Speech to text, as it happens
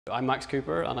I'm Max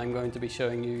Cooper and I'm going to be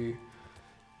showing you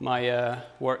my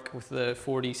work with the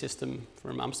 4D system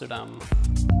from Amsterdam.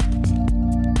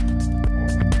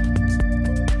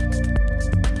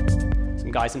 Some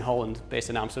guys in Holland,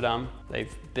 based in Amsterdam,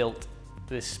 they've built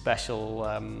this special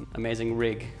amazing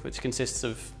rig which consists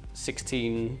of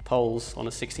 16 poles on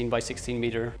a 16 by 16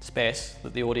 meter space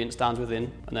that the audience stands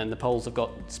within, and then the poles have got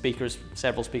speakers,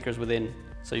 several speakers within.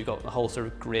 So you've got a whole sort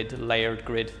of grid, layered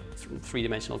grid,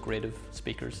 three-dimensional grid of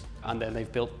speakers. And then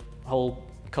they've built a whole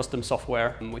custom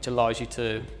software which allows you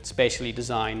to spatially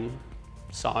design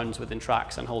sounds within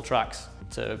tracks and whole tracks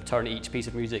to turn each piece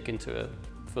of music into a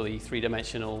fully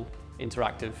three-dimensional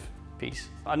interactive piece.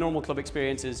 A normal club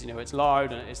experience is, it's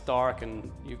loud and it's dark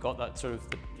and you've got that sort of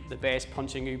the bass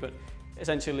punching you, but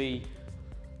essentially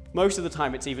most of the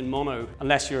time it's even mono,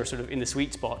 unless you're sort of in the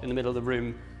sweet spot in the middle of the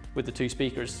room with the two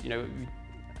speakers.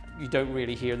 You don't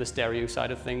really hear the stereo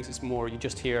side of things. It's more you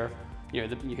just hear, you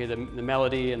hear the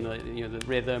melody and the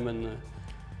rhythm and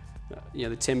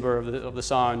the timbre of the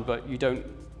sound, but you don't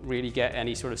really get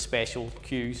any sort of spatial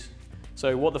cues.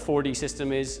 So what the 4D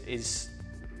system is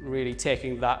really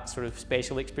taking that sort of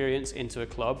spatial experience into a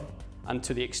club and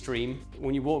to the extreme.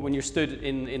 When you're stood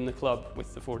in the club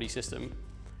with the 4D system,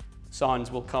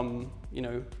 sounds will come,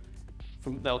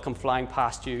 they'll come flying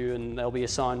past you, and there'll be a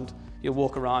sound. You'll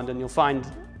walk around and you'll find,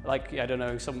 like, I don't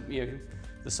know,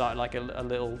 the sound like a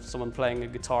little someone playing a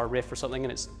guitar riff or something,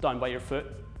 and it's down by your foot,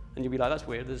 and you'll be like, that's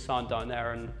weird, there's a sound down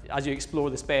there. And as you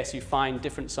explore the space, you find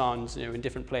different sounds, in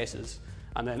different places.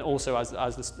 And then also as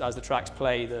the tracks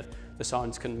play, the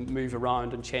sounds can move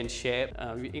around and change shape,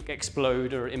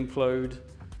 explode or implode.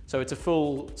 So it's a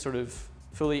full sort of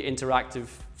fully interactive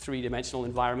three-dimensional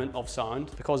environment of sound.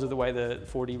 Because of the way the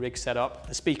 4D rig's set up,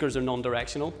 the speakers are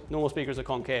non-directional. Normal speakers are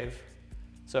concave.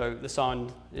 So the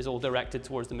sound is all directed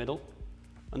towards the middle,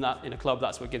 and that in a club,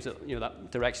 that's what gives it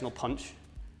that directional punch.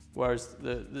 Whereas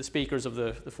the speakers of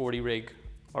the 4D rig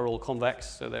are all convex,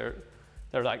 so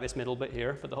they're like this middle bit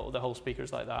here, but the whole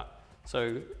speaker's like that.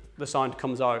 So the sound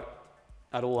comes out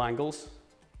at all angles.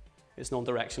 It's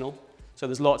non-directional. So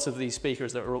there's lots of these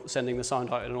speakers that are sending the sound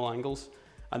out at all angles,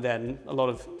 and then a lot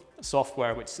of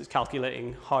software which is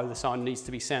calculating how the sound needs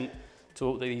to be sent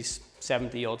to these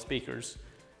 70 odd speakers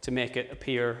to make it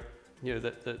appear,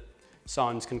 that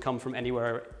sounds can come from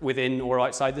anywhere within or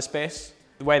outside the space.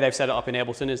 The way they've set it up in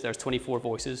Ableton is there's 24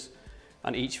 voices,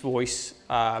 and each voice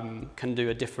can do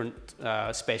a different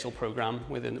spatial program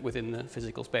within the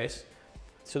physical space.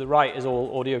 To the right is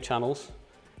all audio channels,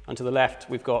 and to the left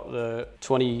we've got the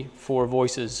 24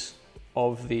 voices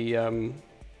of the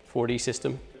 4D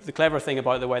system. The clever thing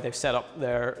about the way they've set up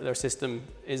their system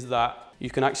is that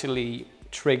you can actually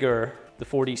trigger the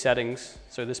 4D settings.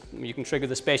 So you can trigger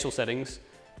the spatial settings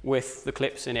with the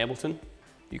clips in Ableton.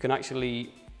 You can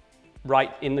actually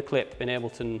write in the clip in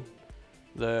Ableton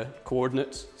the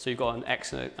coordinates. So you've got an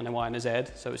X and a Y and a Z.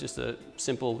 So it's just a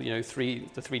simple, the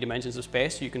three dimensions of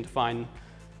space. You can define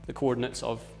the coordinates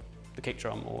of the kick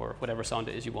drum or whatever sound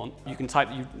it is you want. You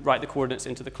write the coordinates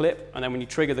into the clip, and then when you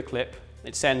trigger the clip,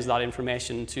 it sends that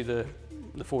information to the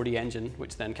 4D engine,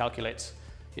 which then calculates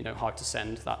how to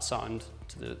send that sound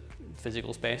to the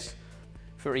physical space.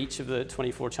 For each of the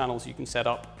 24 channels, you can set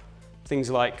up things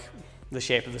like the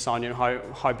shape of the sound,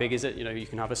 how big is it? You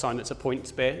can have a sound that's a point in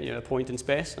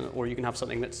space, or you can have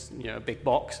something that's a big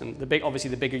box. And obviously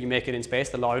the bigger you make it in space,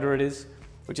 the louder it is,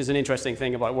 which is an interesting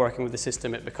thing about working with the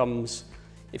system. It becomes,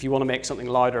 if you want to make something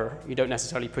louder, you don't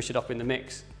necessarily push it up in the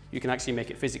mix. You can actually make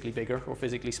it physically bigger or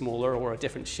physically smaller or a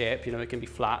different shape. It can be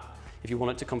flat. If you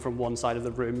want it to come from one side of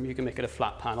the room, you can make it a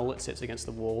flat panel that sits against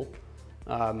the wall.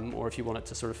 Or if you want it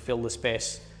to sort of fill the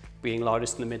space, being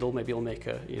loudest in the middle, maybe you'll make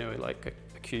a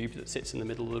cube that sits in the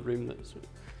middle of the room.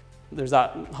 There's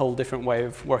that whole different way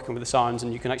of working with the sounds,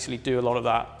 and you can actually do a lot of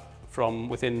that from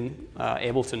within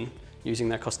Ableton using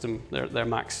their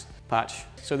Max patch.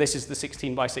 So this is the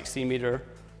 16 by 16 meter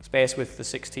space with the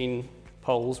 16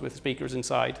 poles with speakers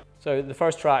inside. So the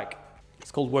first track,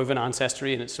 it's called Woven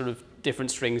Ancestry, and it's sort of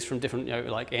different strings from different,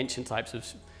 like ancient types of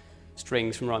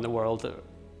strings from around the world that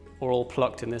are all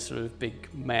plucked in this sort of big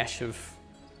mesh of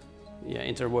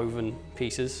interwoven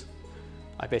pieces.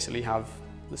 I basically have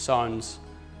the sounds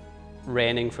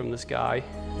raining from the sky.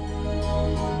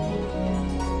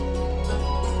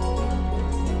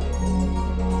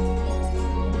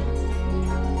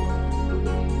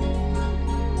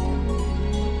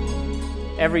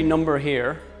 Every number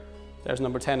here, there's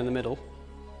number 10 in the middle,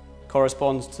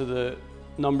 corresponds to the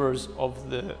numbers of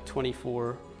the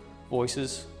 24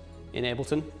 voices in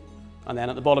Ableton. And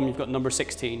then at the bottom you've got number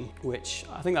 16, which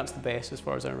I think that's the bass as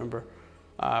far as I remember.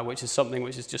 which is something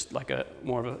which is just like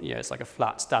it's like a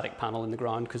flat static panel in the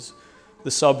ground, because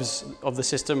the subs of the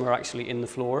system are actually in the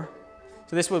floor.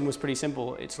 So this one was pretty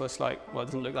simple. It's just like, well, it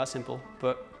doesn't look that simple,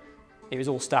 but it was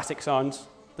all static sounds.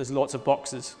 There's lots of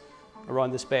boxes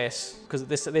around the space, because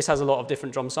this has a lot of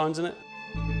different drum sounds in it.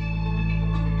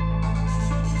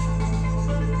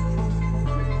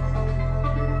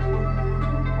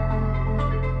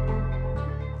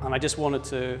 And I just wanted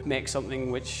to make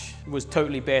something which was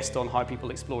totally based on how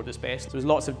people explored the space. There's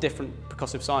lots of different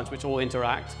percussive sounds which all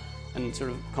interact and sort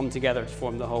of come together to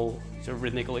form the whole sort of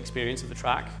rhythmical experience of the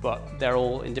track. But they're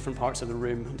all in different parts of the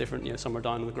room, different, some are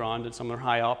down on the ground and some are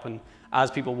high up. And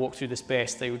as people walk through the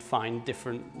space, they would find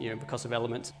different, percussive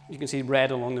elements. You can see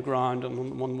red along the ground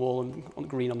on one wall and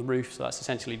green on the roof. So that's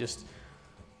essentially just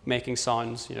making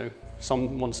sounds,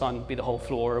 one sound would be the whole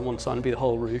floor and one sound would be the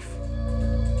whole roof.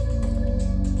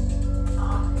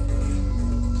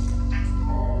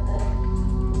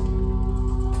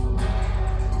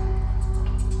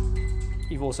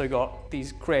 You've also got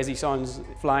these crazy sounds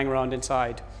flying around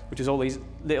inside, which is all these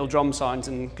little drum sounds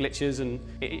and glitches, and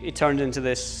it turned into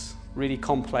this really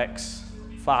complex,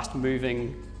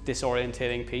 fast-moving,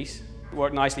 disorientating piece. It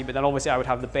worked nicely, but then obviously I would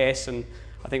have the bass, and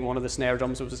I think one of the snare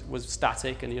drums was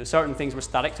static, and certain things were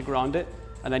static to ground it,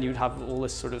 and then you'd have all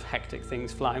this sort of hectic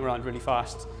things flying around really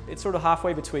fast. It's sort of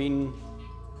halfway between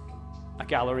a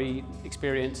gallery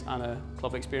experience and a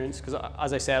club experience, because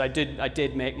as I said, I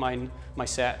did make my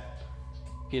set.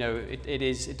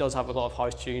 It does have a lot of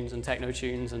house tunes and techno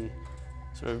tunes and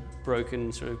sort of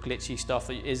broken, sort of glitchy stuff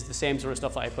that is the same sort of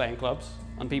stuff that I play in clubs.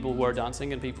 And people were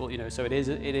dancing, and people, so it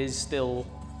is still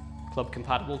club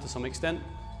compatible to some extent.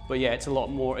 But yeah, it's a lot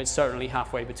more. It's certainly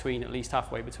at least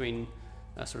halfway between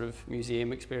a sort of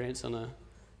museum experience and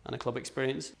a club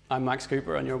experience. I'm Max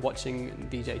Cooper, and you're watching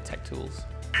DJ Tech Tools.